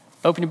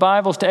Open your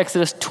Bibles to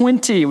Exodus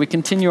 20. We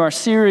continue our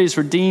series,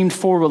 Redeemed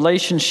for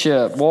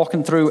Relationship,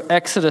 walking through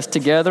Exodus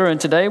together. And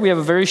today we have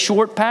a very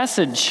short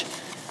passage.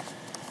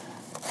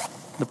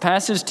 The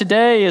passage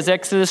today is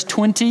Exodus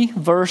 20,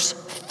 verse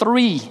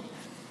 3.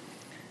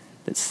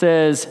 That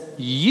says,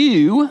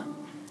 "You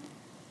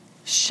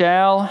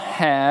shall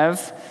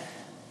have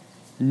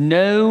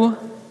no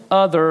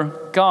other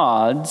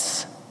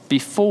gods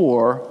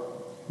before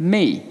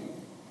me."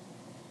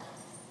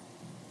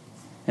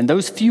 And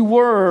those few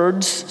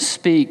words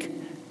speak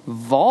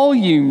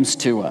volumes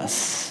to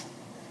us.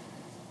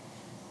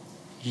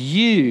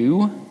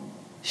 You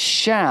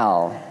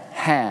shall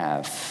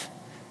have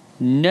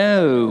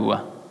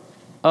no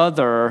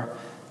other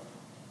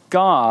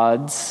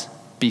gods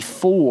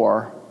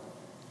before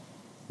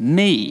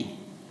me.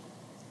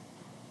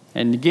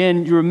 And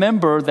again, you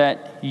remember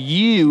that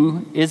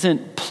you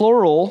isn't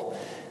plural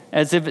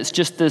as if it's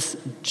just this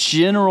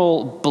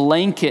general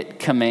blanket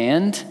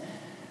command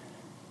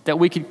that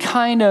we could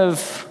kind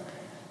of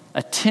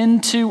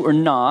attend to or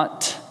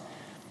not,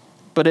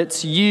 but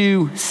it's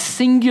you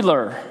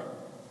singular.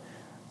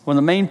 One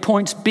of the main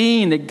points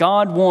being that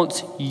God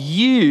wants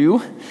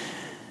you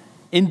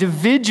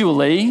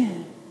individually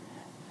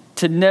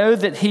to know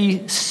that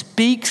He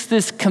speaks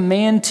this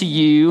command to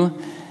you,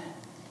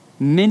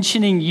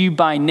 mentioning you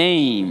by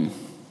name.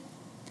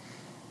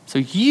 So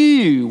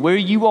you, where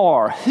you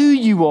are, who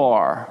you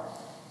are,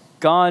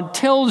 God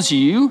tells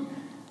you,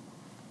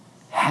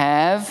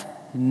 have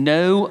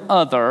no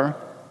other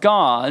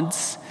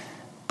gods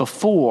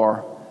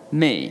before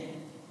me.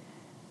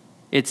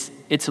 It's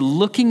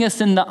looking us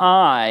in the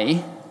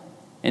eye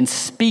and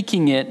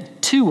speaking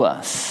it to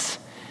us.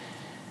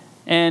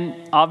 And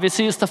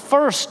obviously it's the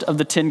first of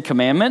the 10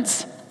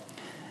 Commandments.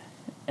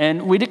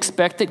 And we'd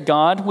expect that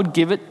God would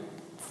give it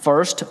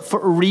first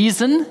for a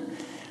reason.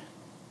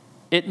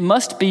 It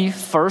must be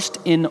first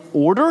in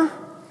order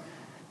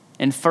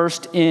and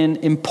first in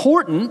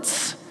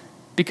importance,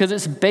 because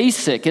it's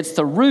basic. It's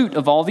the root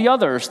of all the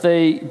others.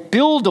 They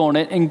build on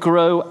it and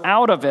grow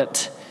out of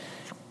it.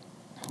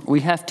 We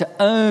have to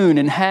own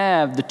and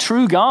have the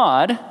true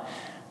God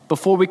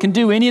before we can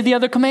do any of the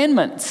other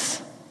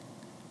commandments.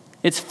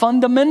 It's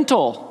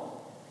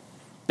fundamental.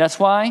 That's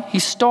why He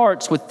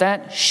starts with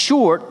that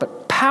short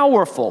but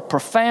powerful,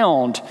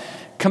 profound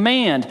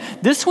command.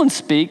 This one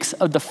speaks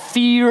of the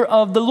fear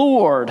of the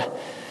Lord.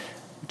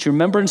 But you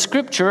remember in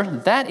Scripture,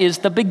 that is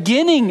the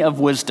beginning of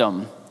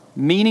wisdom.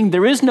 Meaning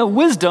there is no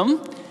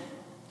wisdom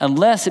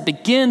unless it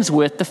begins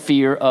with the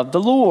fear of the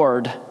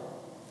Lord.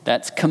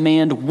 That's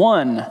command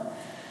 1.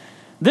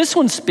 This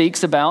one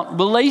speaks about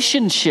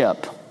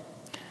relationship.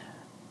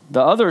 The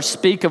others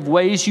speak of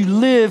ways you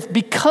live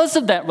because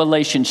of that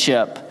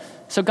relationship.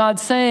 So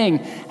God's saying,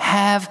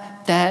 have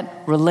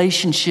that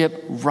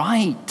relationship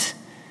right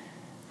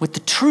with the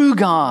true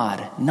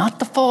God, not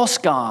the false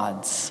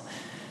gods.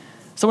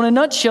 So in a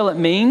nutshell, it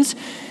means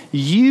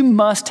you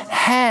must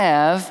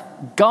have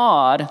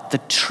God, the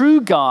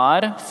true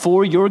God,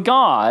 for your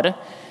God,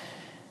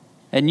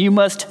 and you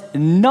must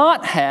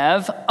not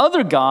have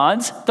other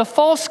gods, the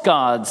false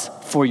gods,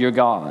 for your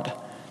God.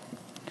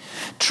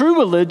 True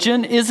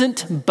religion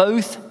isn't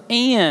both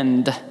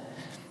and.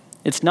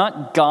 It's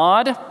not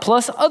God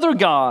plus other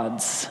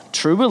gods.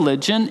 True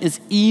religion is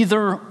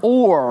either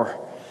or.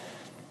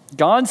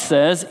 God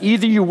says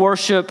either you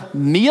worship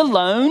me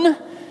alone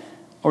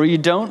or you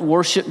don't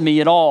worship me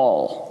at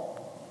all.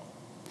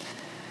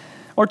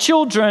 Or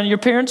children, your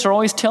parents are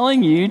always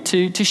telling you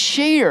to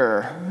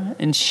share.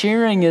 And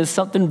sharing is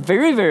something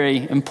very,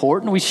 very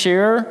important. We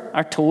share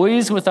our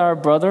toys with our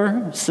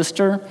brother,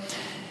 sister.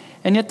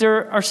 And yet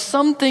there are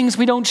some things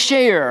we don't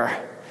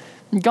share.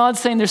 And God's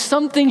saying there's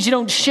some things you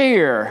don't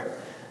share.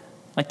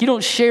 Like you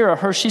don't share a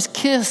Hershey's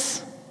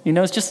Kiss. You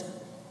know, it's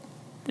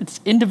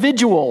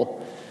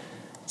individual.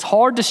 It's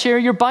hard to share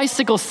your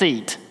bicycle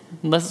seat,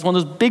 unless it's one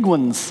of those big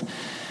ones.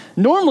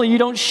 Normally, you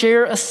don't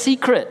share a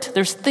secret.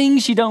 There's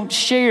things you don't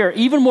share.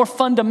 Even more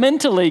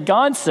fundamentally,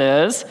 God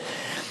says,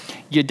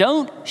 you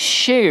don't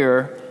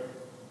share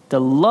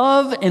the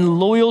love and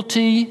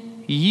loyalty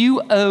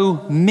you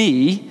owe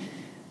me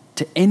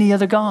to any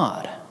other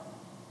God.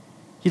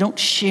 You don't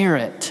share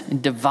it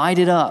and divide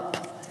it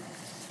up.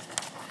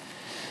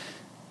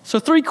 So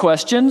 3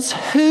 questions.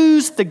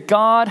 Who's the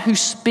God who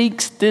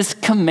speaks this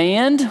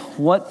command?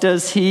 What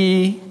does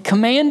He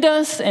command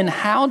us? And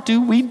how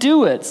do we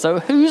do it? So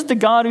who's the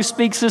God who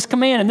speaks this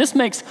command? And this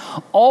makes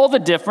all the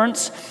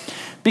difference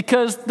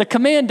because the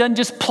command doesn't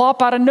just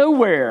plop out of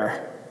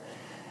nowhere.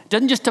 It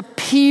doesn't just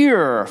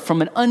appear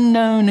from an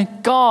unknown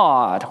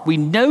God. We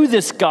know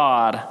this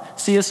God.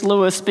 C.S.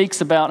 Lewis speaks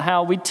about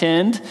how we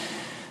tend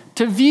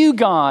to view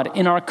God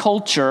in our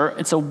culture.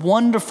 It's a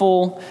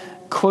wonderful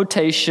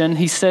quotation.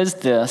 He says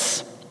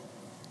this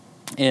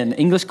in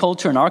English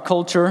culture, in our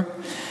culture,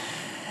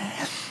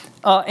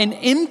 an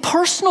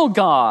impersonal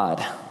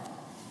God,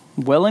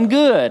 well and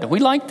good. We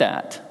like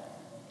that.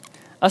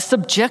 A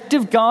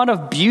subjective God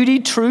of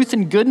beauty, truth,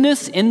 and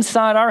goodness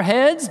inside our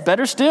heads,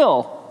 better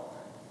still.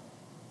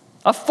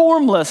 a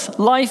formless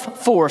life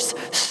force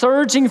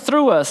surging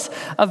through us,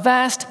 a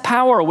vast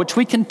power which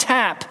we can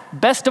tap,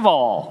 best of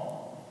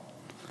all.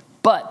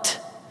 But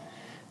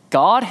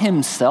God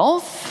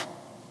himself,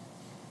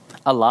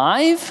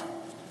 alive,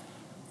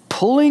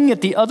 pulling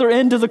at the other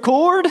end of the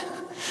cord,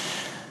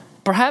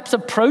 perhaps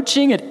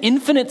approaching at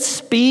infinite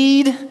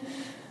speed,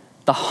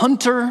 the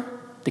hunter,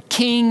 the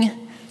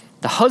king,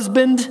 the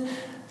husband,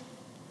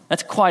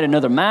 that's quite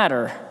another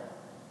matter.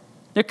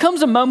 There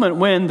comes a moment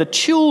when the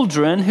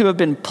children who have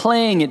been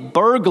playing at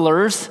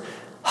burglars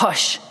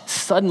hush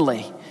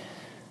suddenly.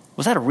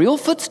 Was that a real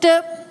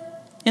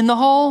footstep in the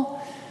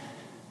hall?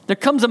 There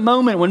comes a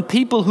moment when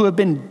people who have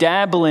been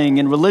dabbling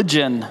in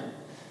religion,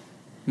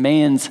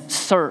 man's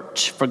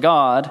search for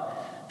God,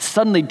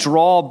 suddenly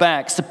draw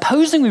back,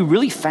 supposing we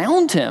really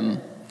found him.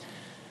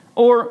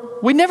 Or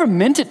we never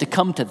meant it to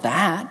come to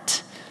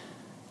that.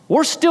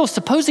 Or still,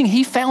 supposing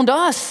he found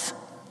us.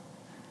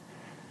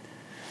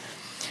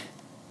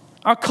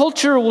 Our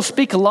culture will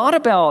speak a lot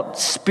about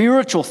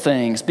spiritual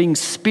things, being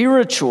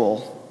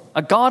spiritual,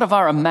 a God of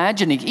our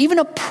imagining, even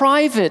a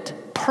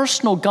private,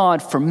 personal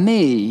God for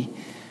me.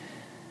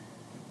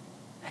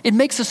 It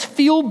makes us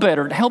feel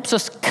better. It helps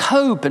us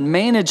cope and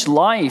manage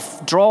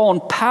life, draw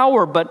on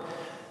power. But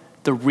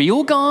the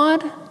real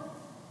God,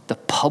 the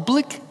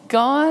public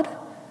God,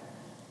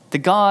 the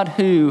God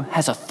who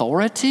has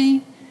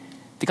authority,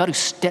 the God who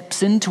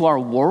steps into our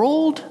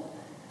world,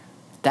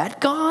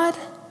 that God,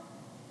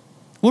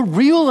 we're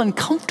real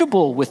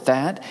uncomfortable with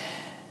that.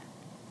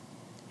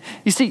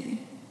 You see,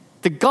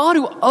 the God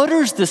who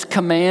utters this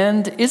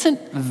command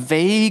isn't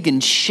vague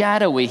and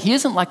shadowy. He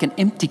isn't like an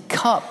empty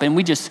cup and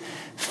we just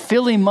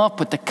fill him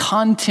up with the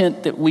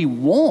content that we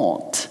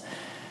want.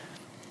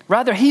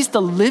 Rather, he's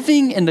the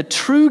living and the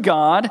true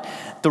God,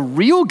 the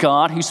real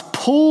God who's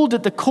pulled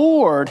at the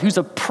cord, who's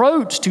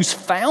approached, who's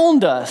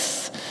found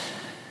us.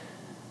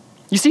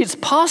 You see, it's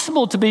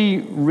possible to be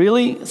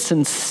really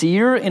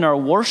sincere in our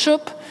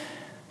worship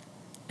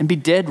and be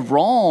dead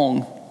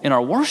wrong in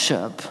our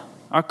worship.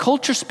 Our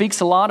culture speaks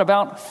a lot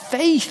about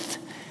faith.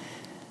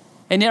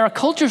 And yet our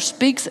culture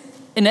speaks,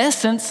 in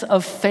essence,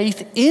 of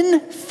faith in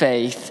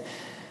faith.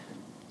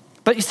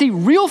 But you see,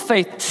 real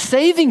faith,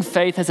 saving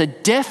faith, has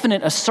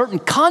a certain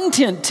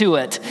content to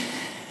it.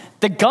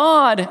 The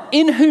God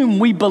in whom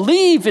we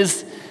believe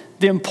is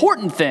the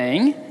important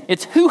thing.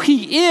 It's who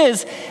he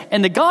is.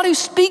 And the God who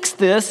speaks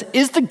this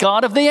is the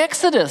God of the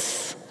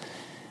Exodus.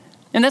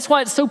 And that's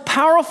why it's so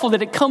powerful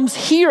that it comes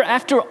here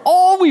after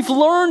all we've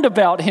learned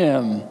about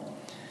him.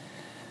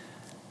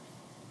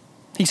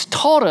 He's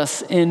taught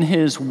us in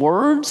his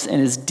words and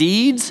his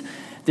deeds,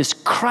 this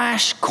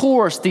crash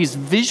course, these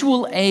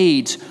visual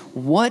aids.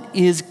 What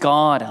is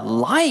God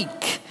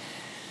like?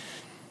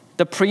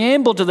 The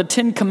preamble to the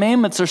 10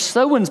 Commandments are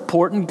so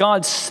important.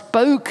 God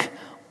spoke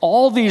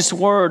all these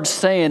words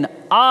saying,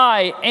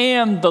 I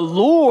am the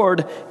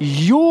Lord,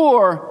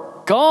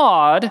 your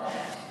God,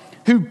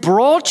 who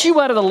brought you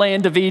out of the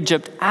land of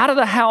Egypt, out of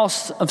the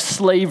house of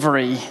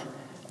slavery.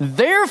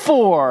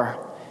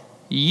 Therefore,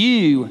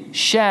 you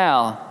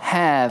shall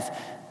have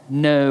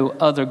no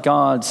other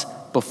gods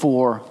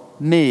before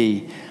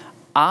me.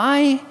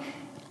 I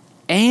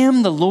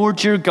am the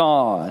Lord your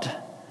God.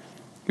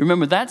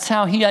 Remember, that's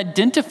how he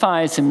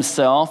identifies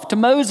himself to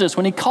Moses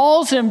when he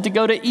calls him to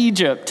go to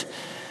Egypt.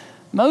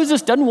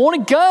 Moses doesn't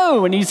want to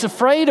go, and he's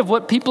afraid of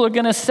what people are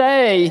going to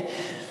say.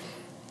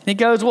 And he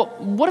goes, well,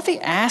 what if he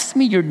asks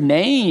me your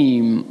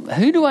name?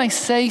 Who do I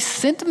say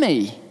sent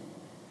me?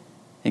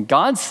 And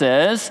God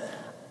says,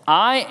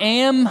 I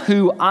am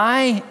who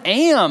I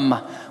am.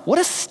 What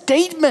a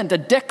statement, a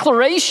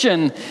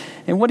declaration.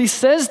 And what he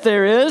says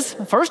there is,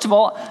 first of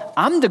all,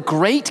 I'm the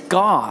great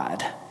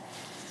God.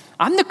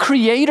 I'm the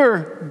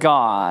creator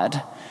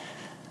God.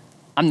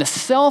 I'm the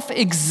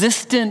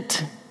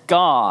self-existent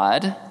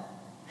God.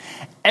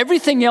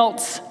 Everything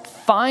else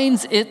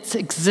finds its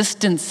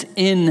existence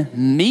in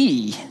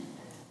me.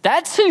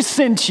 That's who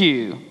sent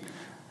you.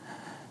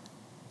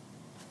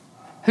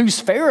 Who's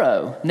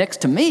Pharaoh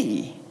next to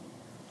me?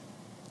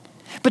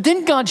 But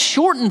then God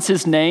shortens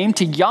his name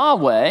to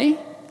Yahweh,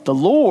 the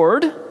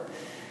Lord,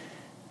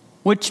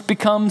 which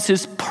becomes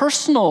his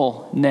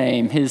personal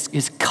name,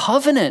 his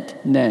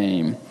covenant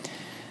name.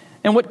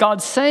 And what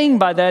God's saying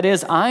by that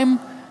is, I'm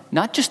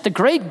not just the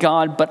great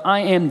God, but I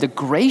am the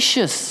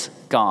gracious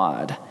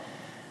God.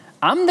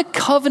 I'm the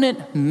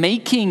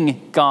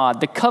covenant-making God,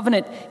 the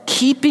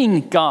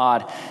covenant-keeping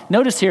God.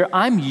 Notice here,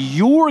 I'm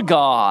your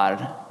God.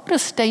 What a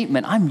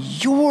statement. I'm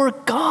your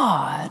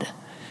God.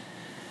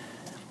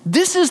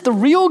 This is the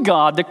real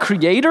God, the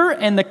creator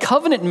and the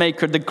covenant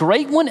maker, the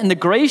great one and the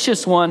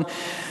gracious one,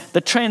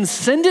 the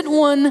transcendent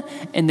one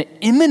and the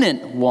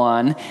immanent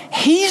one.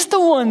 He's the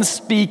one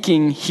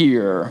speaking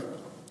here.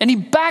 And he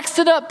backs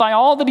it up by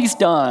all that he's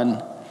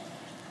done.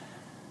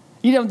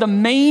 You know, the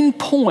main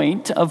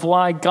point of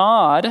why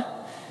God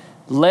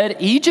led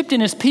Egypt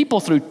and his people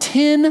through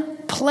 10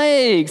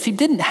 plagues, he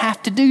didn't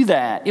have to do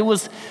that. It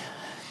was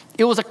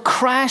a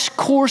crash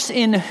course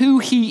in who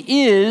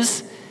he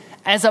is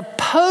as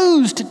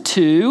opposed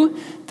to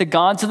the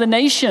gods of the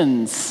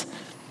nations.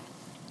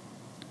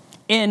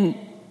 in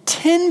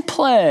 10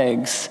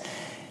 plagues,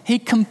 he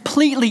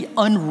completely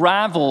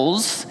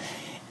unravels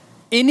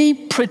any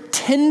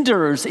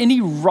pretenders,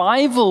 any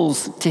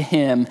rivals to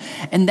him.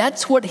 And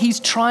that's what he's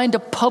trying to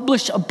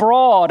publish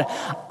abroad.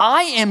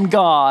 I am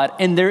God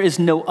and there is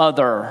no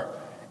other.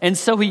 And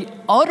so he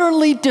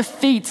utterly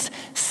defeats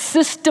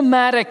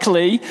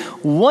systematically,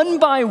 one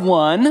by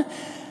one,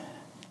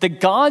 the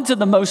gods of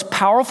the most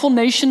powerful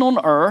nation on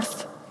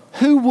earth,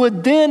 who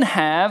would then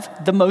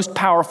have the most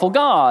powerful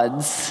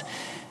gods.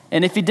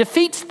 And if he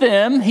defeats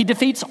them, he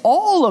defeats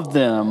all of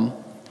them.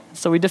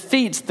 So he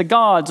defeats the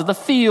gods of the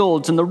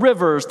fields and the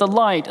rivers, the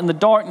light and the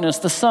darkness,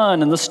 the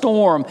sun and the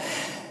storm,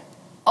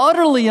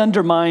 utterly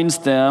undermines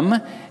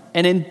them.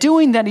 And in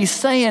doing that, he's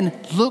saying,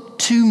 look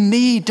to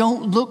me,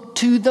 don't look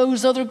to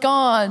those other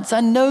gods.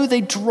 I know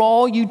they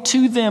draw you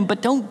to them,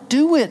 but don't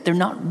do it. They're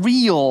not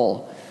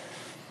real.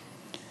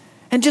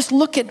 And just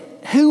look at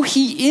who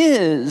he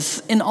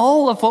is in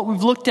all of what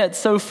we've looked at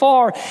so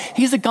far.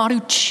 He's a God who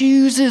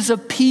chooses a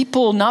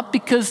people, not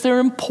because they're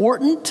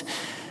important,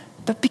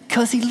 but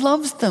because he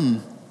loves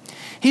them.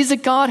 He's a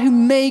God who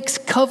makes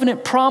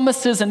covenant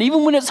promises, and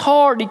even when it's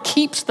hard, he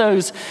keeps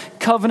those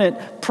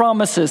covenant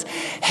promises.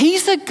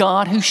 He's a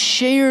God who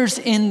shares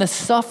in the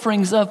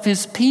sufferings of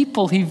his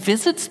people. He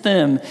visits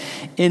them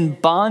in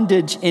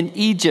bondage in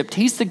Egypt.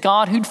 He's the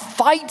God who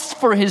fights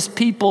for his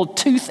people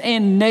tooth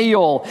and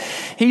nail.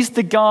 He's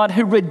the God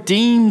who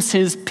redeems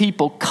his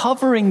people,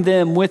 covering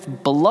them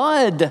with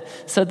blood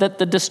so that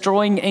the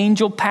destroying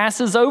angel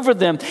passes over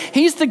them.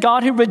 He's the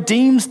God who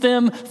redeems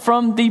them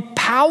from the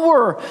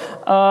power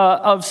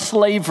of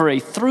slavery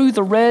through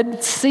the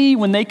Red Sea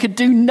when they could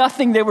do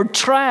nothing. They were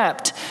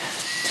trapped.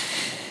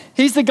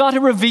 He's the God who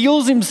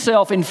reveals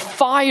himself in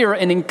fire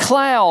and in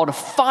cloud.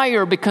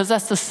 Fire, because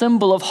that's the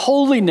symbol of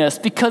holiness,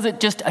 because it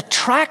just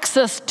attracts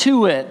us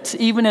to it,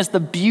 even as the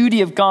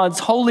beauty of God's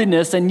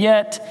holiness. And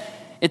yet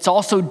it's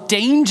also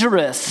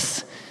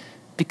dangerous,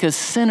 because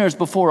sinners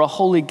before a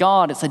holy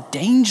God, it's a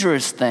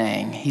dangerous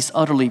thing. He's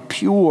utterly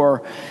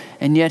pure,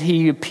 and yet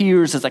he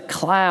appears as a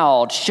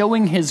cloud,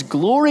 showing his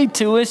glory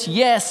to us,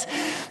 yes,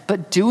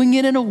 but doing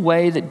it in a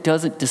way that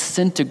doesn't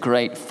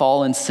disintegrate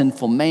fallen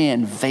sinful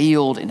man,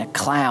 veiled in a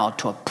cloud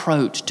to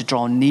approach, to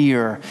draw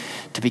near,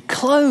 to be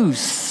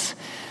close.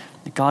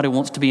 The God who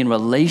wants to be in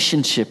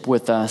relationship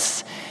with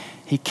us,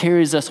 he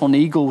carries us on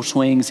eagle's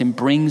wings and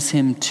brings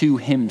him to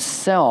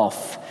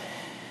himself.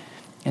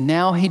 And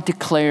now he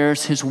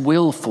declares his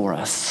will for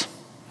us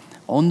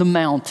on the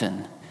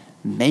mountain,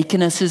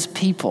 making us his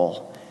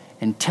people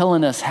and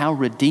telling us how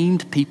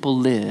redeemed people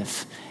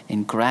live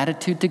in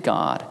gratitude to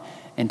God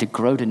and to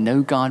grow to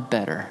know God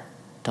better,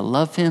 to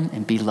love him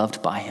and be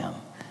loved by him.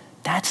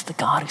 That's the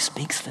God who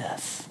speaks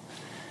this.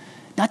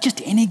 Not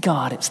just any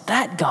God, it's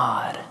that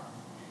God.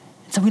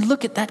 And so we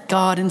look at that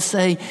God and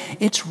say,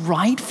 it's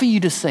right for you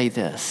to say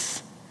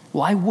this.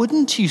 Why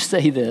wouldn't you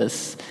say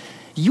this?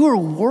 You are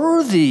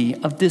worthy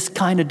of this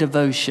kind of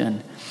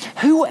devotion.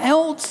 Who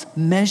else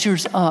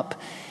measures up,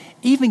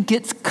 even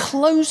gets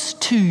close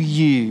to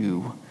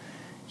you?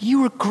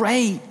 You are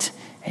great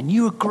and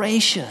you are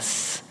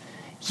gracious.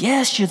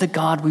 Yes, you're the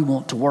God we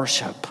want to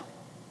worship.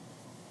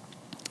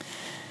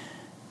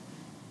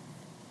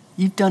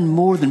 You've done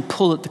more than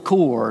pull at the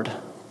cord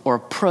or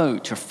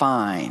approach or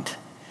find.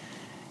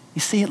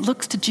 You see, it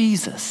looks to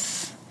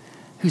Jesus,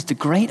 who's the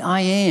great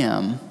I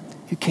am,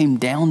 who came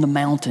down the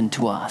mountain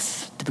to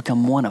us to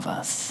become one of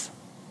us.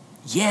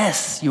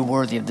 Yes, you're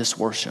worthy of this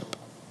worship.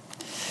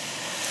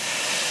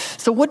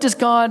 So what does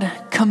God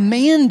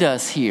command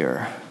us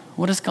here?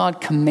 What does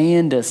God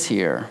command us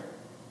here?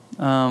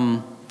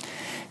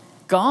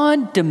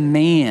 God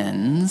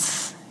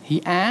demands,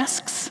 he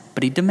asks,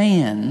 but he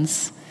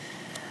demands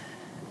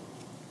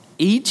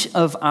each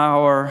of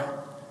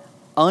our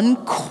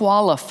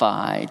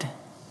unqualified,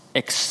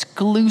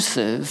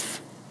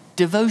 exclusive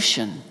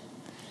devotion.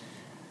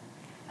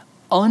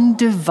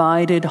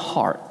 Undivided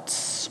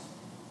hearts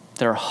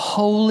that are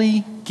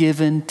wholly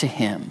given to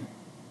him.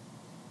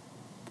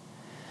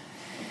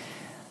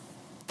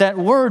 That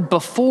word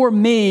before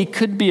me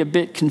could be a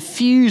bit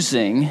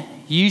confusing.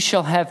 You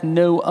shall have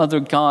no other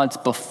gods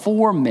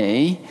before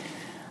me.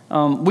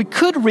 We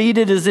could read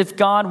it as if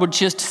God were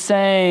just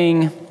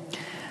saying,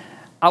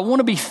 I want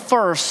to be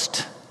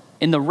first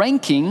in the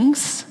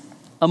rankings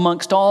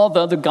amongst all the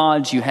other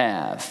gods you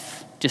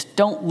have. Just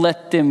don't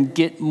let them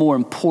get more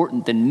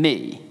important than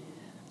me.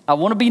 I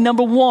want to be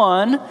number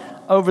one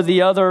over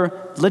the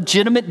other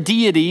legitimate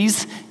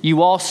deities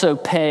you also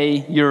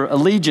pay your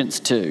allegiance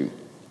to.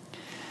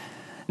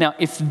 Now,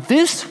 if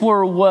this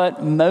were what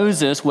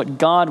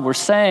God were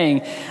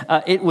saying,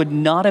 it would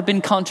not have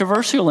been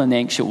controversial in the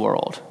ancient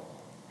world.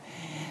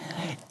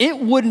 It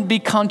wouldn't be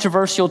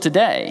controversial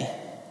today.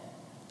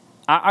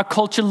 Our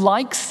culture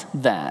likes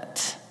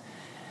that.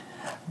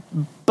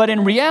 But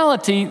in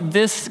reality,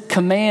 this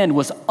command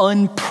was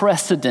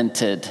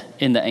unprecedented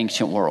in the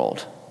ancient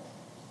world.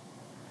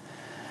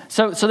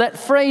 So that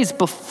phrase,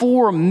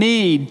 before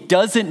me,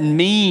 doesn't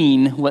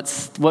mean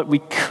what we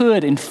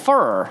could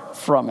infer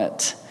from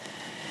it.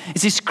 You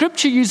see,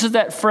 Scripture uses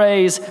that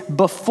phrase,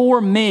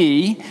 before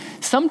me,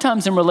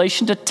 sometimes in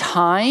relation to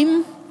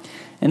time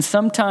and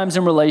sometimes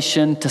in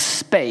relation to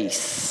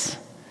space.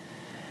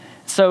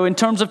 So in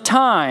terms of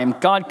time,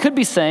 God could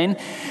be saying,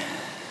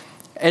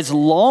 as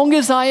long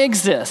as I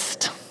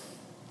exist,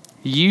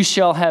 you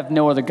shall have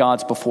no other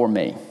gods before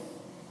me.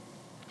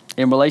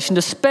 In relation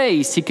to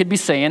space, he could be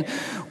saying,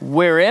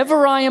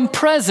 wherever I am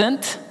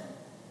present,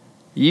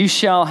 you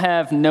shall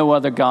have no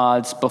other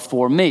gods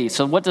before me.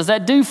 So what does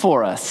that do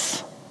for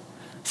us?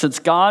 Since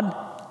God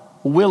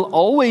will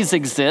always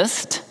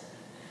exist,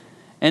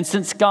 and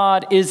since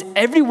God is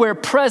everywhere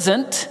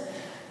present,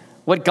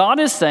 what God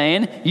is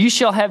saying, you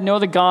shall have no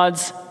other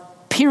gods,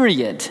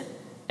 period,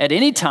 at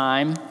any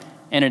time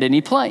and at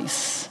any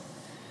place.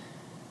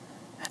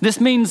 This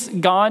means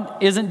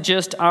God isn't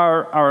just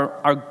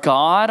our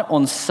God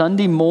on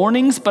Sunday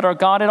mornings, but our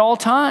God at all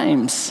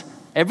times,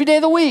 every day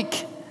of the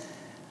week.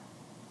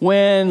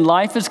 When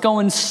life is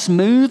going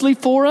smoothly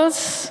for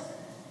us,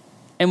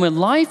 and when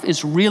life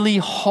is really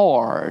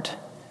hard,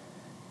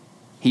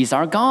 He's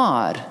our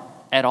God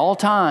at all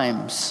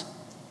times.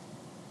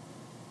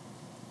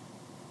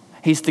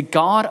 He's the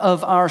God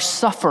of our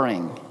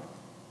suffering.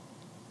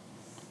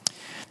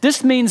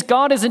 This means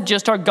God isn't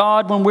just our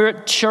God when we're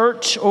at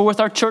church or with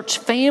our church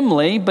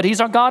family, but He's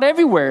our God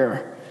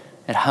everywhere.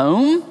 At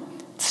home,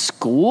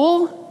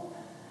 school,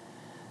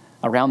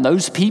 around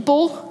those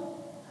people,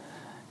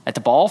 at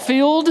the ball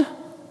field,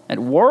 at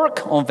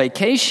work, on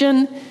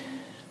vacation.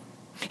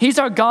 He's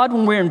our God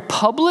when we're in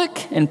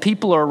public and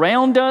people are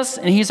around us,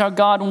 and He's our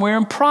God when we're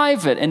in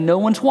private and no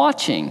one's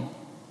watching.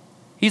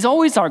 He's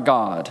always our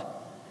God.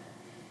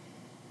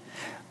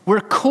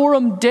 We're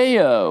coram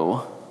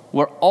Deo.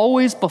 We're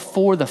always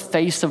before the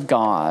face of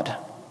God.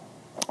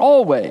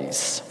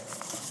 Always.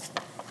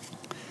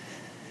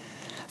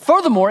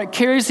 Furthermore, it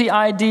carries the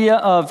idea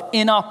of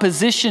in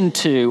opposition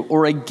to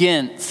or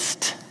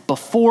against,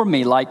 before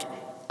me, like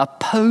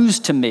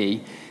opposed to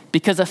me,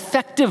 because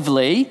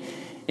effectively,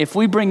 if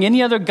we bring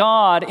any other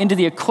God into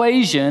the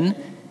equation,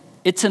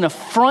 it's an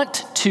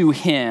affront to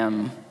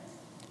Him.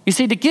 You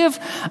see, to give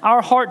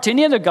our heart to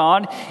any other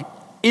God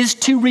is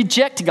to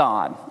reject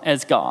God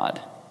as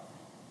God.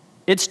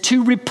 It's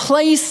to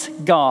replace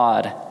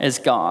God as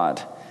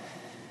God.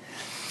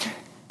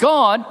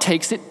 God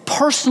takes it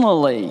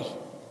personally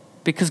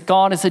because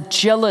God is a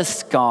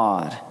jealous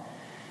God.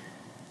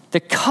 The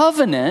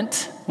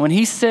covenant, when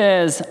He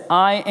says,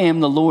 I am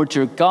the Lord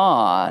your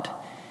God,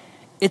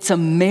 it's a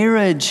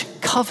marriage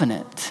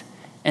covenant,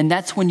 and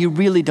that's when you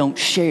really don't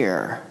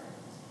share.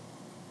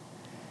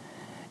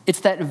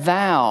 It's that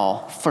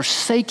vow,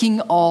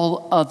 forsaking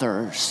all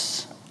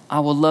others, I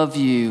will love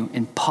you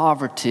in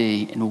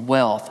poverty, in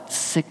wealth,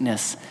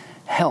 sickness,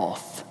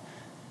 health.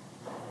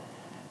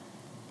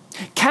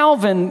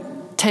 Calvin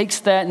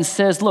takes that and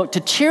says, look, to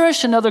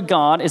cherish another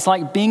God is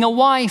like being a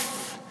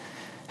wife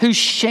who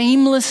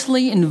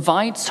shamelessly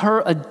invites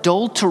her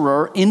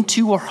adulterer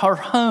into her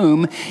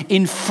home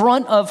in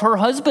front of her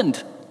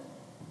husband.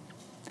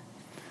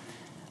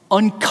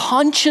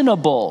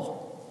 Unconscionable.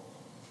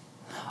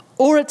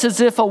 Or it's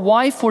as if a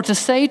wife were to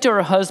say to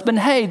her husband,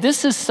 hey,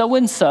 this is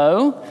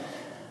so-and-so.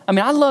 I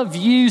mean, I love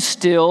you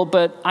still,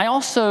 but I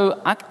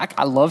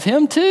love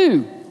him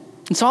too.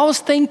 And so I was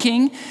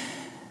thinking,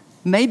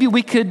 maybe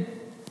we could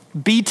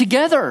be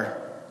together.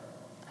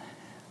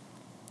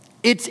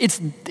 It's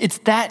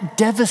that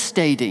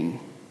devastating.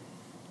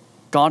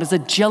 God is a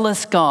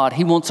jealous God.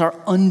 He wants our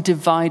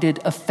undivided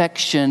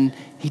affection.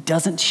 He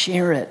doesn't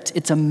share it.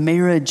 It's a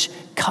marriage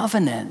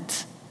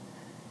covenant.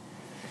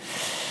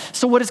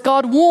 So what does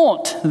God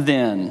want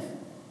then?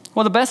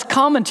 Well, the best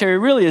commentary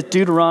really is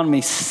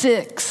Deuteronomy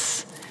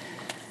 6.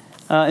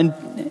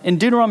 In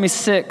Deuteronomy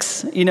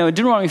 6, in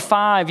Deuteronomy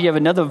 5, you have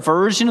another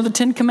version of the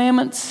Ten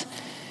Commandments.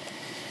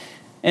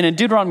 And in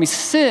Deuteronomy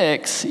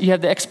 6, you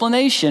have the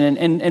explanation.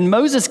 And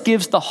Moses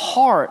gives the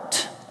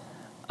heart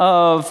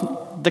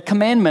of the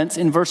commandments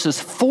in verses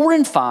 4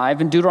 and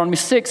 5 in Deuteronomy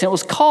 6. And it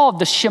was called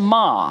the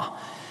Shema.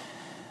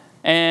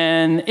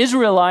 And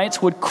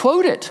Israelites would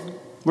quote it,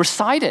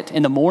 recite it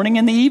in the morning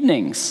and the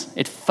evenings.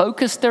 It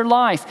focused their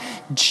life.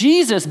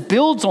 Jesus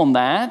builds on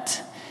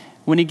that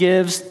when He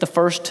gives the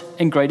first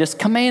and greatest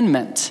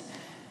commandment.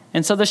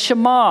 And so the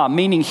Shema,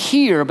 meaning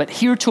hear, but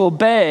hear to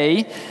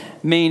obey,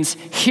 means,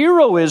 hear,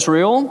 O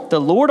Israel, the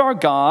Lord our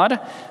God,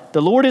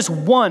 the Lord is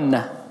one.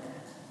 The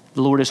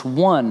Lord is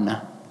one,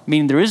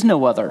 meaning there is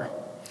no other.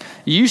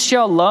 You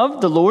shall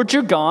love the Lord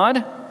your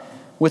God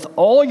with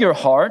all your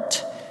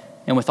heart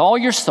and with all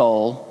your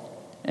soul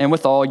and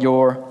with all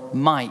your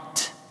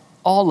might.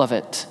 All of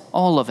it,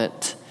 all of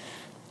it.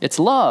 It's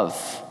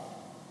love.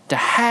 To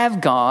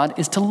have God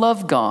is to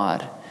love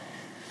God.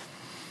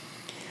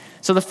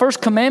 So the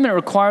first commandment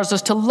requires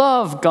us to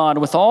love God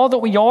with all that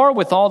we are,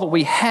 with all that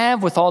we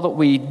have, with all that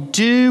we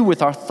do,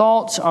 with our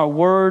thoughts, our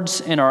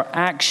words, and our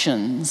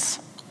actions.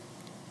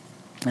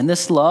 And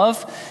this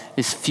love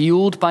is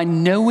fueled by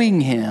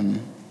knowing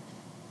Him.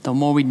 The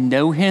more we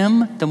know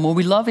Him, the more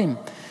we love Him.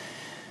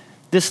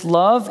 This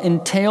love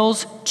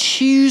entails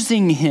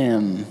choosing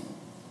Him.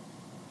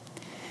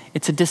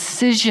 It's a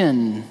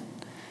decision.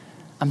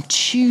 I'm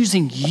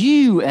choosing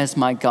you as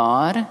my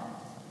God,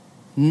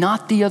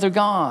 not the other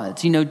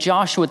gods. You know,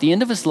 Joshua, at the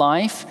end of his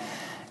life,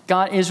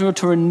 got Israel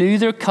to renew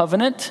their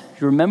covenant.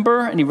 You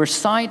remember? And he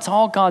recites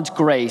all God's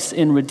grace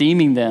in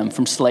redeeming them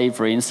from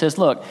slavery and says,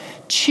 look,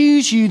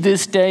 choose you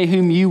this day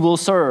whom you will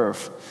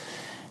serve.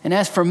 And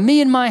as for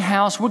me and my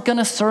house, we're going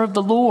to serve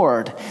the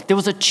Lord. There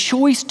was a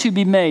choice to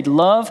be made.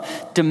 Love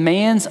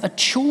demands a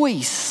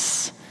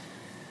choice.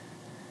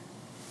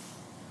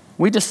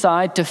 We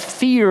decide to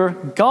fear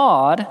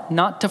God,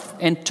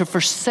 and to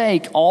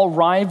forsake all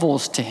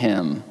rivals to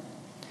him.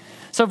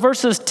 So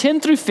verses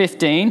 10 through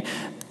 15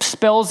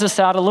 spells this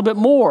out a little bit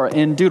more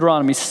in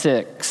Deuteronomy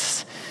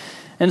 6.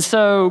 And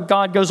so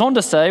God goes on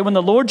to say, when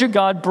the Lord your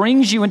God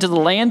brings you into the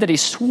land that he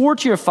swore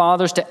to your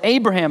fathers, to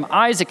Abraham,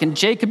 Isaac, and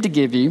Jacob to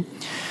give you,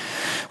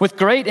 with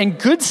great and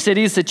good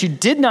cities that you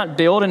did not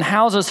build, and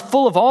houses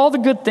full of all the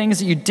good things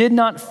that you did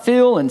not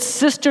fill, and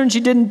cisterns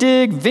you didn't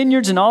dig,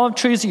 vineyards and olive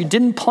trees that you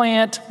didn't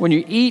plant, when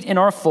you eat and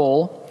are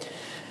full,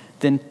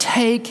 then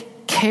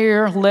take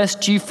care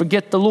lest you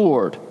forget the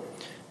Lord,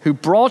 who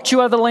brought you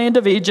out of the land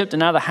of Egypt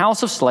and out of the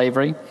house of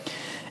slavery.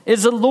 It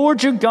is the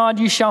Lord your God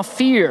you shall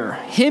fear.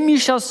 Him you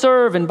shall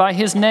serve, and by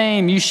his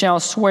name you shall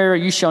swear.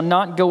 You shall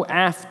not go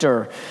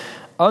after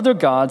other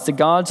gods, the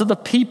gods of the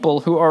people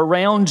who are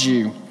around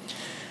you.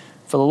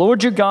 For the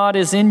Lord your God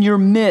is in your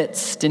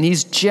midst, and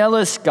he's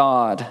jealous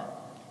God,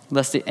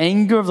 lest the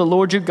anger of the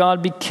Lord your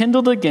God be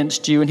kindled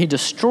against you, and he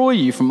destroy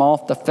you from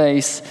off the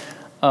face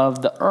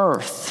of the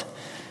earth.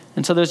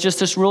 And so there's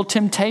just this real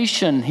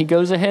temptation. He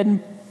goes ahead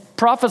and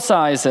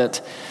prophesies it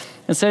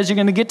and says you're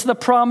going to get to the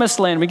promised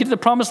land. When we get to the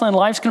promised land,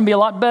 life's going to be a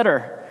lot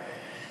better.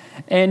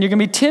 And you're going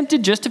to be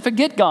tempted just to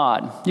forget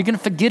God. You're going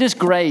to forget his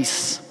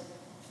grace.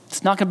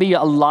 It's not going to be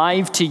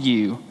alive to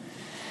you.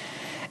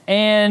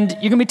 And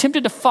you're going to be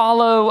tempted to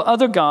follow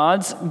other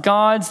gods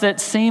that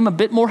seem a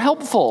bit more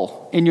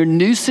helpful in your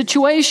new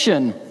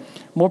situation,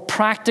 more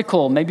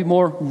practical, maybe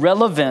more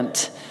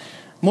relevant,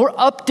 more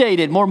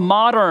updated, more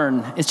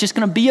modern. It's just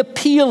going to be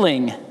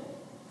appealing.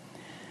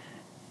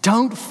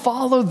 Don't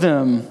follow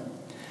them.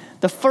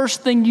 The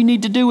first thing you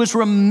need to do is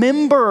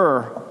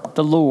remember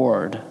the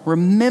Lord.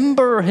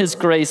 Remember his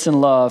grace and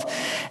love.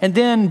 And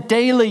then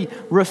daily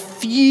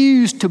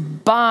refuse to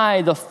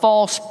buy the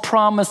false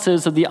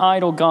promises of the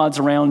idol gods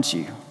around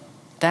you.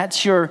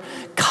 That's your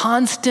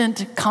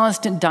constant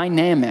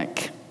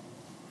dynamic.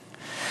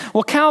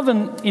 Well,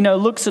 Calvin,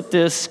 looks at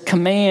this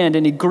command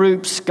and he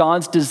groups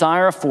God's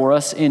desire for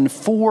us in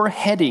 4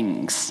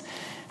 headings,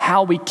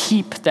 how we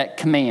keep that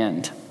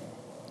command.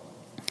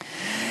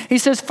 He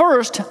says,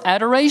 first,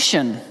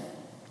 adoration.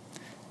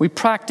 We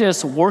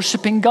practice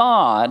worshiping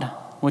God,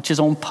 which is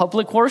on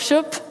public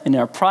worship, in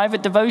our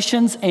private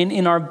devotions, and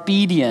in our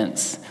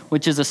obedience,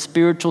 which is a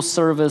spiritual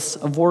service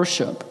of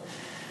worship.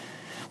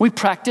 We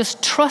practice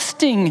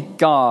trusting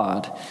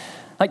God,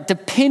 like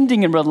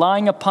depending and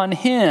relying upon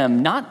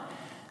him, not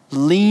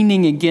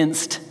leaning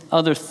against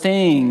other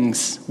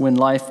things when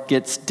life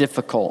gets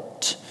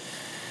difficult.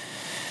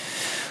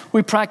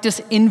 We practice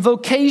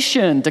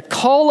invocation, to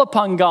call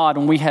upon God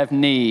when we have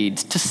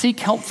needs, to seek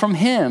help from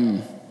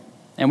him.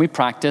 And we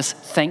practice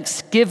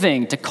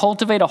thanksgiving, to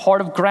cultivate a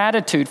heart of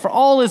gratitude for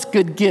all his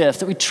good gifts,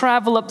 that we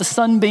travel up the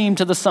sunbeam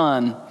to the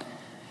sun.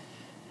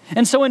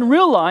 And so in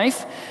real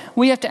life,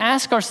 we have to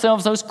ask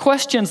ourselves those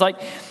questions like,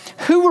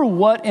 who or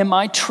what am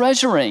I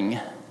treasuring,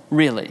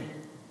 really?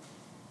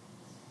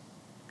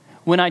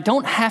 When I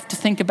don't have to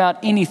think about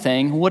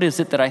anything, what is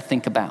it that I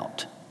think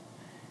about?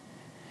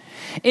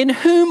 In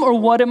whom or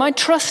what am I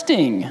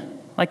trusting?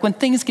 Like when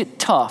things get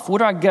tough, where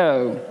do I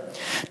go?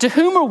 To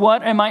whom or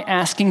what am I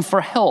asking for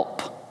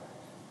help?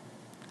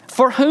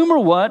 For whom or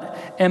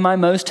what am I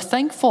most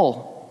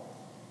thankful?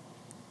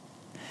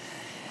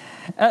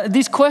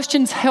 These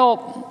questions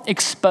help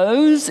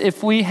expose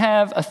if we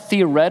have a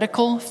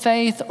theoretical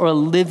faith or a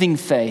living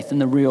faith in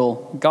the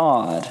real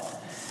God.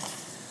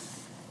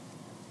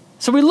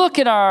 So we look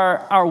at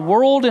our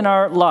world and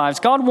our lives.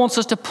 God wants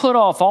us to put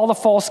off all the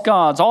false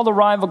gods, all the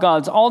rival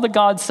gods, all the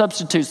God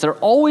substitutes that are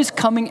always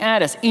coming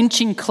at us,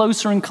 inching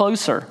closer and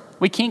closer.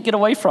 We can't get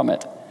away from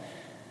it.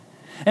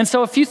 And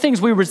so a few things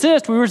we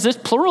resist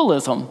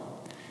pluralism.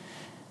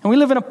 And we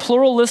live in a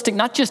pluralistic,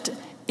 not just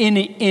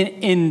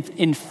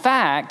in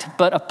fact,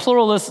 but a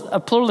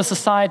pluralist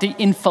society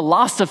in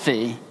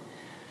philosophy.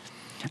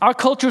 Our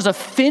culture is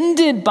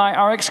offended by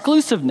our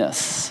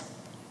exclusiveness.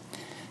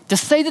 To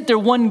say that there's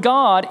one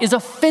God is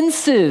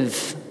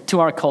offensive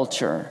to our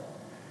culture.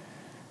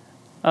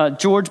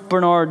 George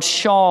Bernard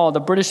Shaw, the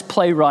British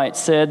playwright,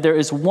 said, "There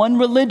is one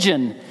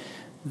religion,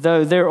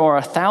 though there are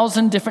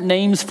 1,000 different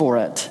names for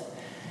it."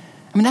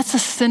 I mean, that's the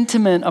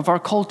sentiment of our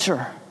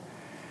culture.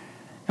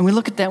 And we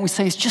look at that and we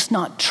say, it's just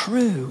not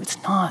true.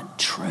 It's not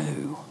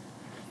true.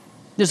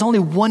 There's only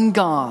one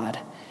God,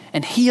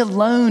 and he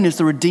alone is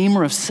the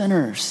Redeemer of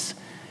sinners.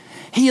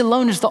 He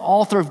alone is the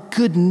author of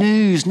good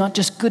news, not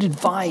just good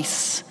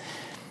advice.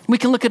 We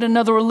can look at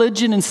another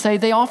religion and say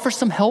they offer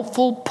some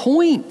helpful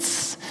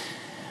points.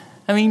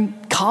 I mean,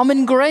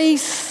 common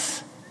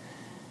grace.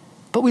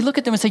 But we look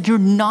at them and say, you're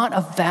not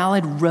a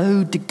valid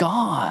road to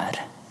God.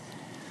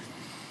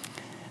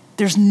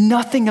 There's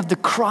nothing of the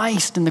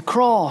Christ in the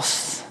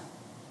cross.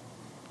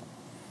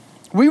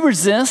 We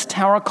resist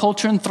how our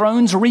culture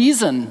enthrones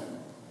reason.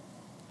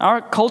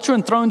 Our culture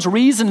enthrones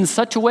reason in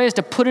such a way as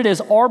to put it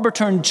as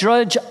arbiter and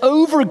judge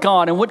over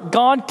God and what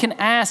God can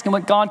ask and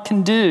what God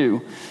can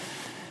do.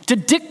 To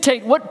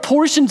dictate what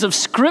portions of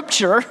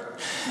Scripture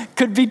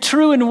could be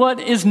true and what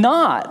is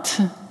not.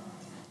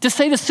 To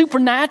say the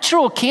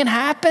supernatural can't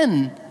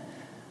happen.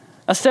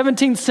 A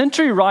 17th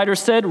century writer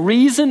said,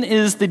 reason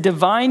is the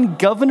divine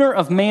governor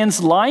of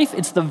man's life.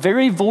 It's the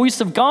very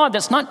voice of God.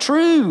 That's not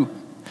true.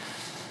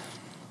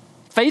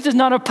 Faith is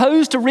not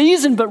opposed to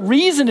reason, but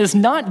reason is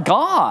not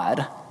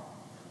God.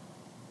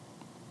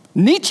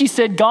 Nietzsche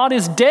said God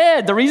is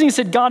dead. The reason he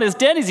said God is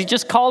dead is he's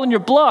just calling your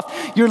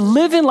bluff. You're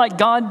living like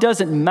God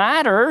doesn't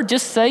matter.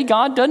 Just say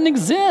God doesn't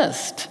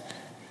exist.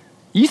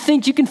 You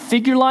think you can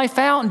figure life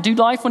out and do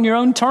life on your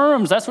own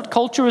terms. That's what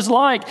culture is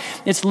like.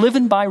 It's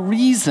living by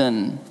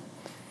reason.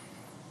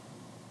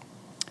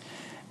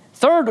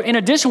 Third, in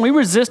addition, we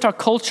resist our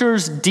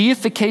culture's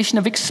deification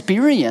of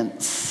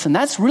experience. And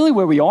that's really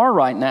where we are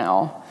right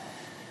now.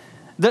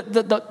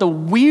 The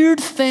weird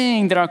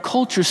thing that our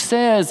culture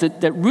says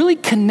that really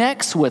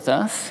connects with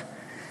us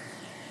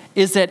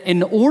is that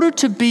in order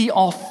to be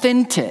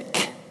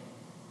authentic,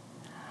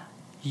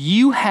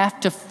 you have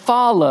to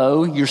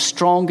follow your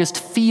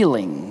strongest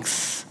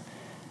feelings.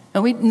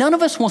 And none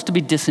of us wants to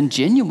be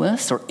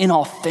disingenuous or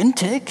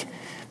inauthentic,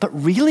 but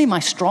really my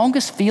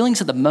strongest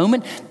feelings at the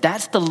moment,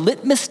 that's the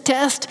litmus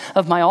test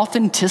of my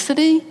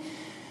authenticity?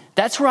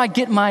 That's where I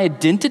get my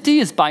identity,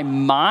 is by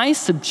my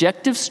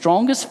subjective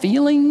strongest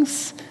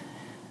feelings.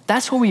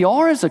 That's where we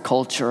are as a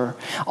culture.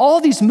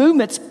 All these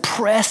movements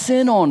press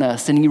in on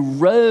us and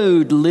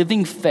erode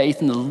living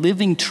faith in the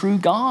living true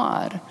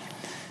God.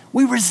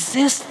 We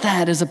resist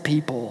that as a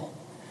people.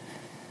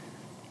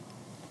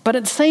 But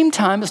at the same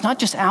time, it's not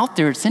just out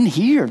there, it's in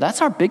here.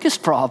 That's our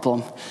biggest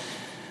problem.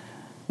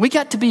 We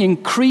got to be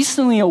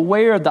increasingly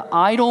aware of the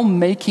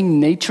idol-making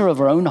nature of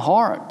our own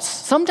hearts.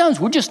 Sometimes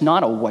we're just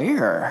not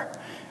aware.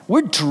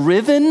 We're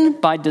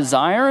driven by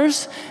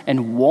desires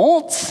and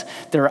wants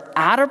that are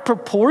out of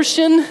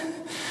proportion.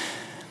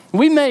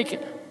 We make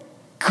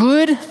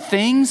good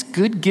things,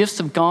 good gifts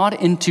of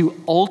God, into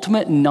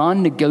ultimate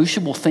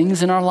non-negotiable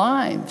things in our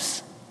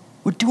lives.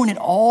 We're doing it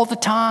all the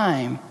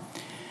time.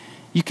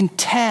 You can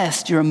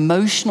test your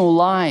emotional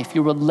life,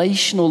 your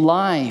relational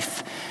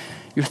life,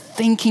 your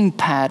thinking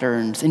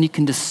patterns, and you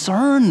can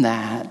discern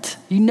that.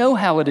 You know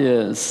how it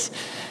is.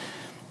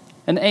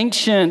 An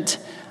ancient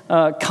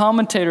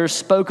commentator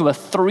spoke of a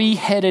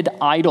three-headed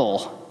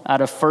idol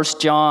out of 1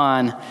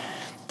 John.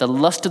 The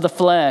lust of the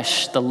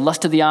flesh, the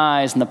lust of the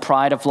eyes, and the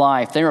pride of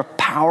life. They are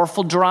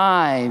powerful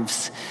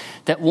drives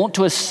that want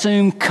to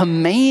assume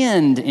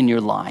command in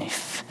your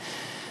life.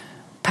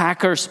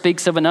 Packer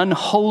speaks of an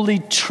unholy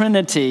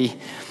trinity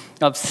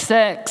of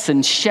sex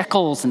and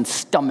shekels and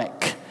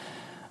stomach,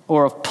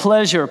 or of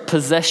pleasure,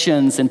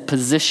 possessions, and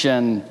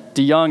position.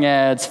 DeYoung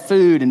adds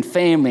food and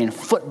family and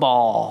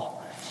football.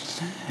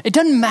 It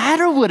doesn't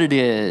matter what it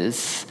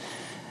is.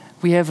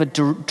 We have a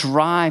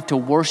drive to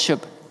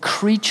worship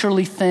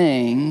creaturely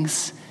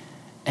things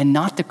and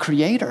not the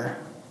Creator.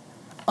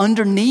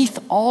 Underneath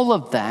all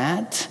of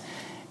that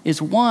is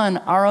one,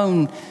 our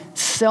own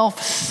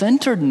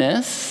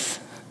self-centeredness,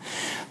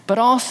 but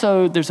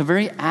also there's a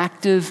very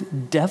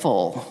active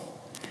devil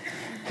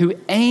who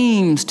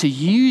aims to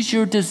use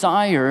your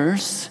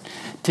desires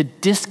to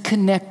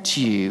disconnect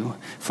you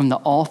from the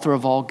author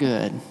of all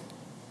good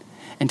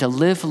and to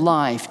live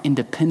life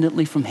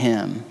independently from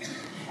Him.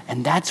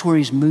 And that's where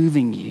He's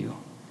moving you.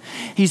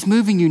 He's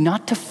moving you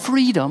not to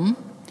freedom,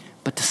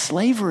 but to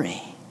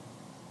slavery.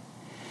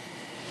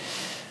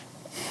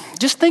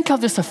 Just think how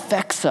this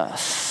affects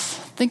us.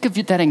 Think of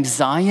that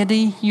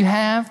anxiety you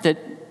have that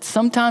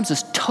sometimes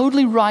is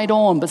totally right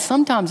on, but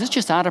sometimes it's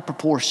just out of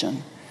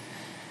proportion.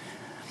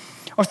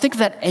 Or think of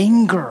that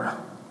anger.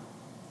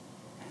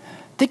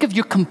 Think of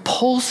your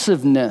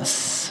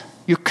compulsiveness,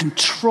 your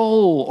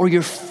control, or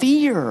your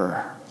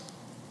fear.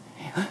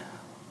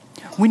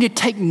 We need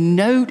to take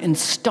note and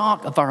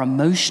stock of our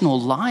emotional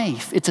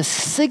life. It's a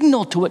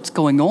signal to what's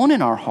going on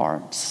in our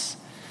hearts.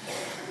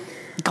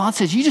 God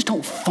says, you just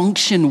don't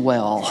function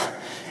well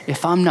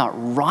if I'm not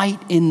right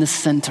in the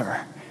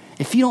center.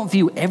 If you don't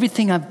view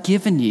everything I've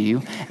given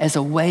you as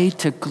a way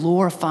to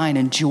glorify and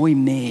enjoy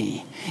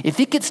me. If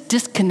it gets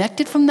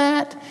disconnected from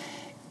that,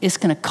 it's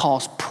going to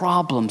cause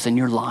problems in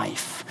your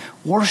life.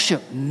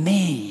 Worship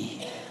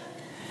me.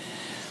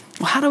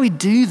 Well, how do we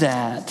do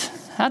that?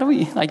 How do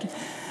we,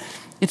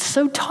 it's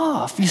so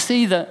tough. You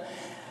see,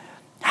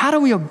 how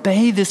do we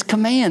obey this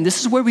command?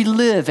 This is where we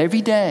live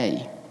every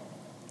day.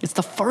 It's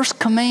the first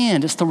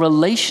command. It's the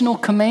relational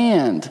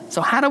command.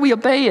 So how do we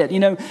obey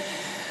it?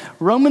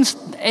 Romans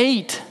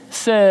 8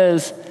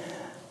 says,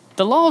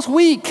 the law is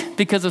weak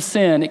because of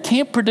sin. It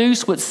can't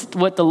produce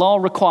what the law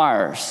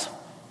requires.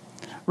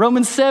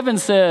 Romans 7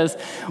 says,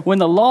 when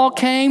the law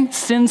came,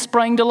 sin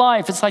sprang to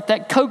life. It's like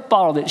that Coke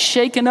bottle that's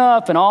shaken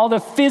up and all the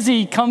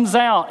fizzy comes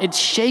out. It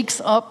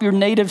shakes up your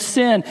native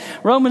sin.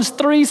 Romans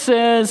 3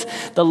 says,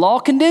 the law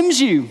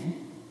condemns you.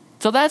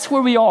 So that's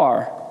where we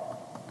are.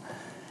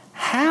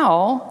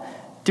 How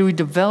do we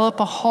develop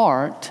a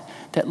heart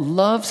that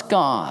loves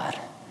God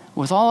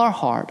with all our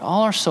heart,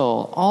 all our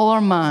soul, all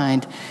our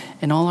mind,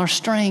 and all our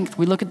strength?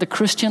 We look at the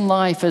Christian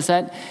life as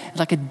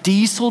like a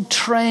diesel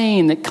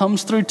train that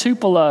comes through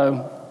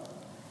Tupelo.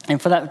 And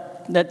for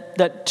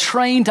that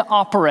train to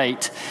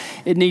operate,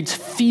 it needs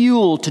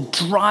fuel to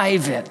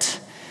drive it.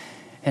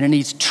 And it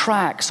needs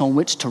tracks on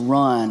which to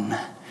run.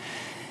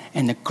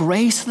 And the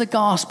grace of the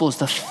gospel is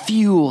the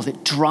fuel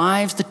that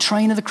drives the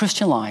train of the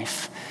Christian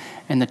life.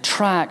 And the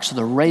tracks are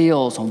the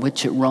rails on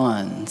which it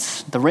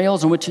runs. The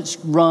rails on which it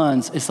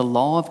runs is the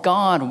law of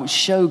God, and we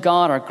show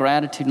God our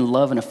gratitude and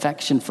love and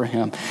affection for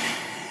him.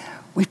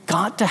 We've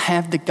got to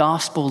have the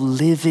gospel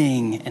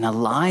living and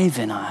alive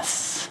in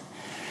us.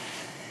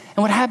 And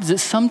what happens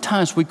is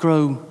sometimes we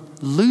grow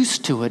loose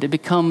to it. It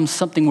becomes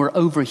something we're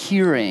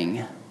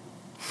overhearing.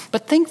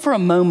 But think for a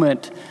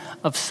moment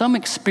of some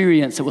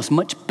experience that was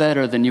much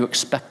better than you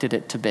expected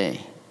it to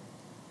be.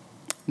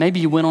 Maybe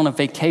you went on a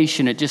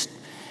vacation. It just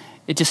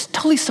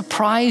totally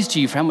surprised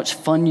you for how much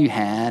fun you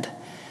had.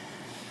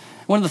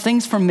 One of the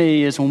things for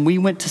me is when we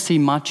went to see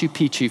Machu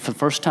Picchu for the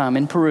first time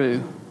in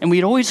Peru, and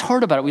we'd always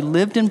heard about it. We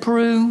lived in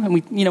Peru, and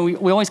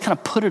we always kind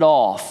of put it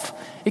off.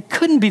 It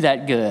couldn't be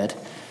that good.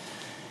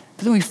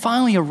 But then we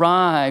finally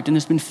arrived, and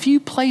there's been few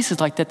places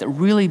like that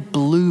really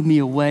blew me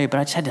away, but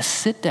I just had to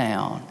sit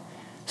down,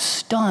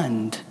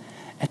 stunned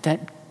at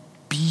that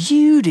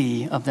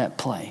beauty of that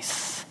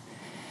place.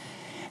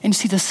 And you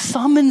see, the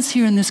summons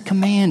here in this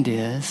command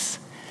is,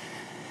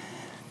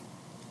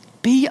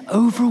 be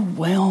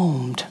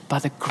overwhelmed by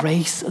the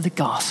grace of the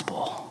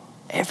gospel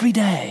every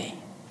day.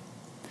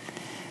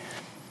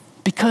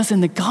 Because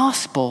in the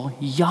gospel,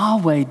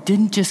 Yahweh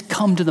didn't just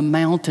come to the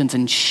mountains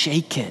and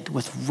shake it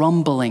with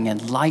rumbling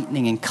and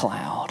lightning and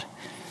cloud.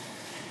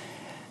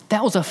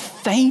 That was a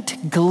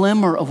faint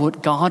glimmer of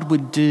what God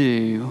would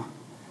do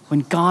when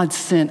God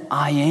sent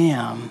I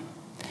Am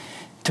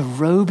to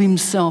robe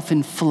himself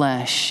in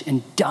flesh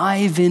and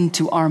dive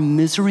into our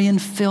misery and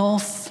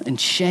filth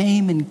and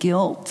shame and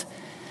guilt.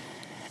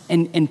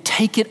 And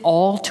take it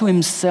all to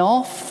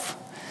himself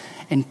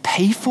and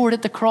pay for it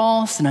at the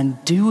cross and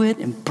undo it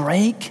and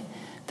break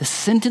the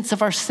sentence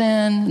of our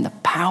sin and the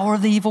power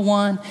of the evil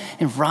one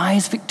and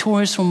rise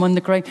victorious from among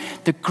the grave.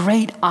 The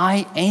great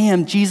I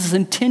Am. Jesus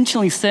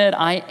intentionally said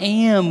I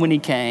am when he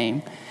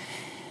came.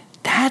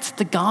 That's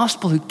the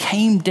gospel, who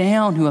came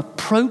down, who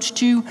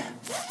approached you,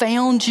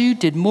 found you,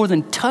 did more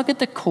than tug at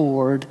the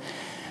cord,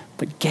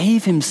 but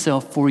gave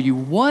himself for you.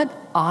 What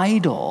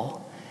idol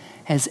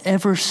has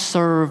ever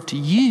served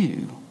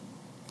you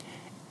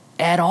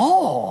at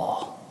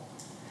all?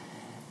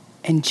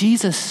 And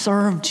Jesus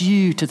served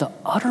you to the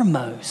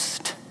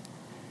uttermost.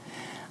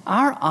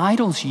 Our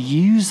idols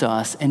use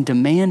us and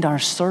demand our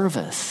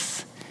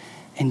service.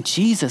 And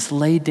Jesus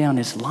laid down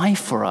his life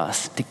for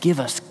us to give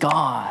us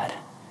God,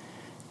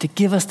 to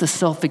give us the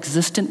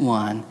self-existent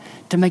one,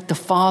 to make the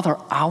Father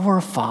our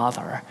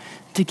Father,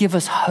 to give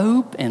us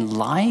hope and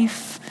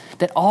life,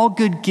 that all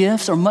good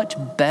gifts are much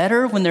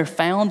better when they're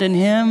found in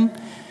him.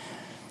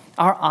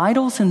 Our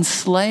idols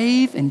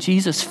enslave and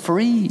Jesus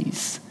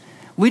frees.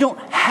 We don't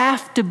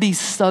have to be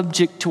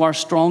subject to our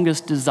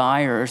strongest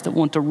desires that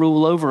want to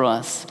rule over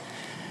us.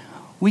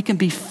 We can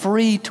be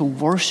free to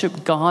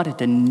worship God and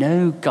to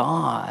know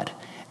God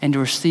and to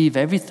receive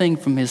everything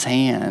from his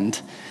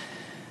hand.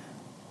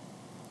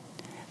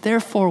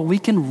 Therefore, we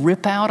can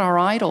rip out our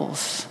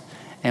idols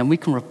and we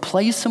can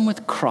replace them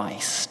with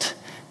Christ,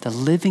 the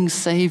living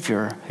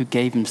Savior who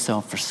gave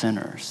himself for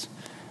sinners.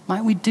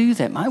 Might we do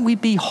that? Might we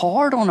be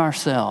hard on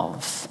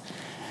ourselves?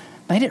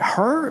 Might it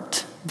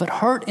hurt, but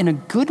hurt in a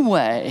good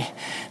way,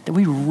 that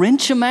we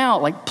wrench them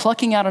out like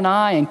plucking out an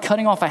eye and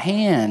cutting off a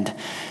hand,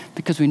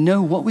 because we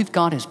know what we've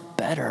got is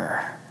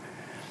better.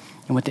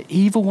 And what the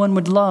evil one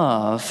would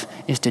love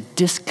is to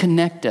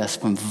disconnect us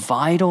from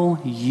vital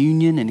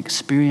union and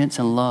experience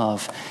and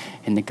love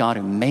in the God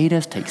who made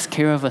us, takes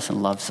care of us,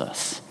 and loves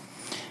us.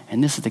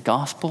 And this is the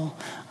gospel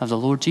of the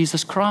Lord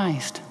Jesus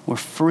Christ. We're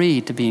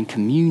free to be in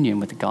communion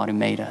with the God who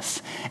made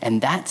us. And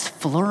that's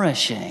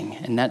flourishing,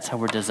 and that's how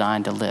we're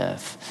designed to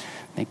live.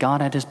 May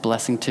God add his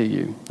blessing to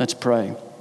you. Let's pray.